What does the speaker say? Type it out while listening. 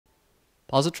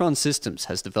Positron Systems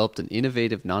has developed an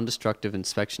innovative non-destructive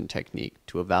inspection technique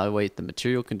to evaluate the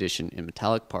material condition in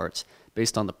metallic parts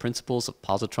based on the principles of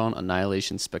positron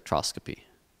annihilation spectroscopy.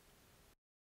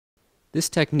 This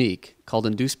technique, called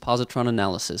induced positron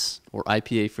analysis, or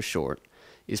IPA for short,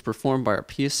 is performed by our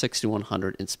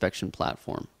PS6100 inspection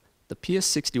platform. The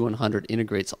PS6100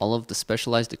 integrates all of the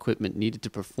specialized equipment needed to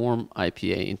perform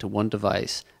IPA into one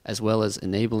device, as well as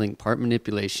enabling part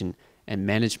manipulation and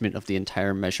management of the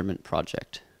entire measurement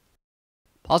project.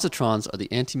 Positrons are the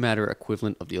antimatter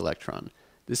equivalent of the electron.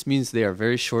 This means they are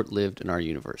very short-lived in our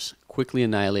universe, quickly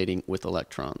annihilating with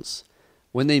electrons.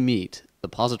 When they meet, the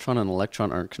positron and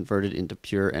electron are converted into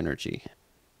pure energy.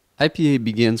 IPA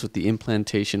begins with the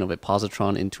implantation of a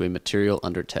positron into a material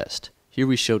under test. Here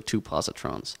we show two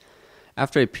positrons.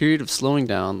 After a period of slowing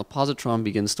down, the positron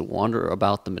begins to wander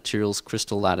about the material's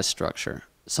crystal lattice structure.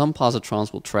 Some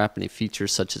positrons will trap in a feature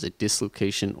such as a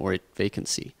dislocation or a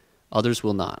vacancy. Others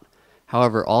will not.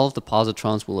 However, all of the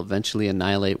positrons will eventually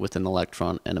annihilate with an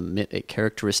electron and emit a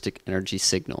characteristic energy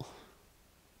signal.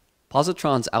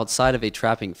 Positrons outside of a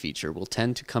trapping feature will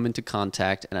tend to come into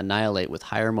contact and annihilate with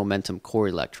higher momentum core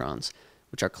electrons,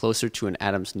 which are closer to an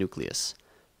atom's nucleus.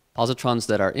 Positrons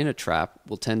that are in a trap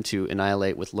will tend to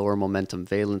annihilate with lower momentum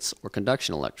valence or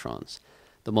conduction electrons.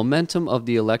 The momentum of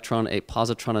the electron a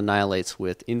positron annihilates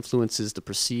with influences the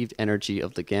perceived energy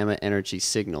of the gamma energy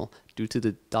signal due to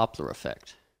the Doppler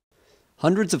effect.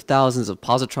 Hundreds of thousands of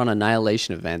positron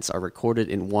annihilation events are recorded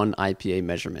in one IPA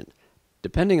measurement.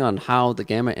 Depending on how the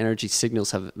gamma energy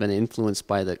signals have been influenced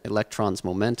by the electron's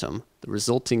momentum, the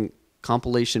resulting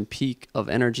compilation peak of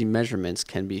energy measurements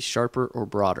can be sharper or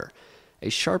broader.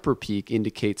 A sharper peak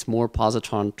indicates more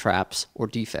positron traps or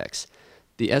defects.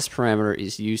 The S parameter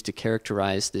is used to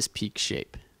characterize this peak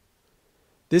shape.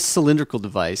 This cylindrical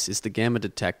device is the gamma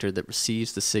detector that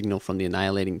receives the signal from the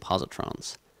annihilating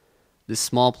positrons. This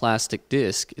small plastic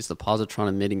disc is the positron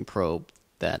emitting probe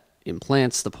that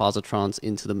implants the positrons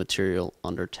into the material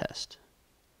under test.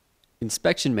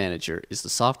 Inspection Manager is the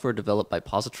software developed by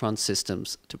Positron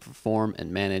Systems to perform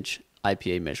and manage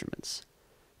IPA measurements.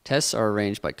 Tests are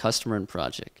arranged by customer and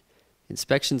project.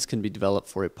 Inspections can be developed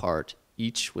for a part,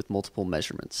 each with multiple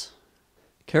measurements.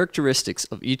 Characteristics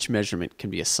of each measurement can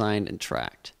be assigned and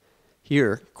tracked.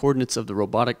 Here, coordinates of the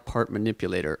robotic part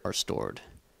manipulator are stored.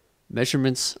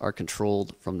 Measurements are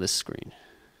controlled from this screen.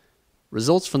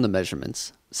 Results from the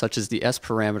measurements, such as the S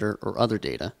parameter or other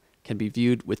data, can be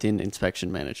viewed within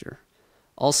Inspection Manager.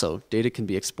 Also, data can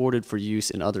be exported for use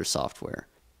in other software.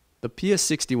 The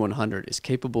PS6100 is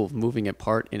capable of moving a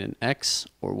part in an X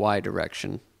or Y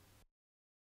direction,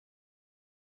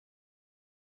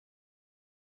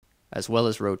 as well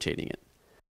as rotating it.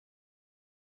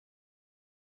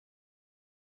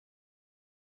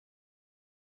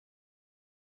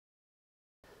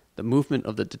 The movement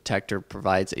of the detector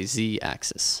provides a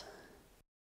Z-axis.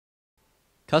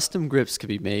 Custom grips can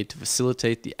be made to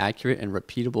facilitate the accurate and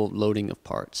repeatable loading of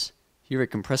parts. Here a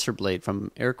compressor blade from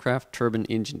an aircraft turbine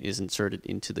engine is inserted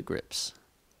into the grips.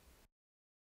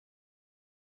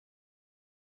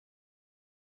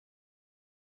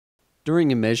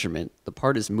 During a measurement, the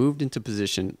part is moved into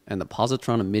position and the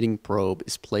positron emitting probe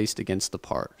is placed against the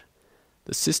part.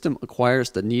 The system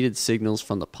acquires the needed signals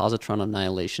from the positron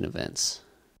annihilation events.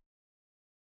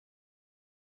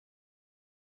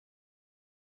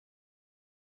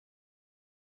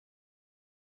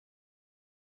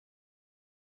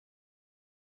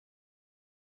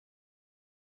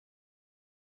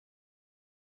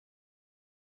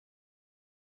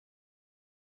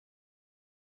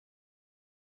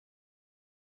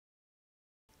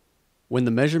 When the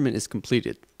measurement is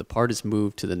completed, the part is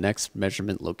moved to the next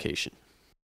measurement location.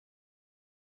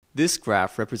 This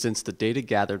graph represents the data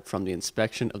gathered from the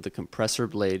inspection of the compressor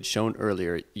blade shown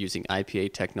earlier using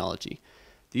IPA technology.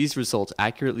 These results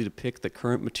accurately depict the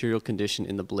current material condition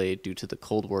in the blade due to the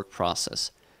cold work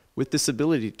process. With this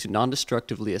ability to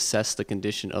non-destructively assess the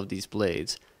condition of these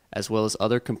blades, as well as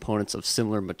other components of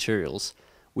similar materials,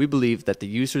 we believe that the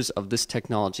users of this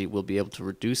technology will be able to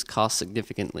reduce costs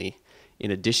significantly, in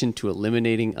addition to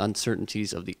eliminating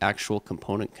uncertainties of the actual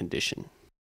component condition.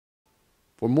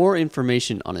 For more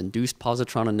information on induced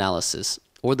positron analysis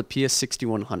or the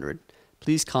PS6100,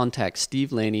 please contact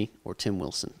Steve Laney or Tim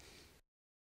Wilson.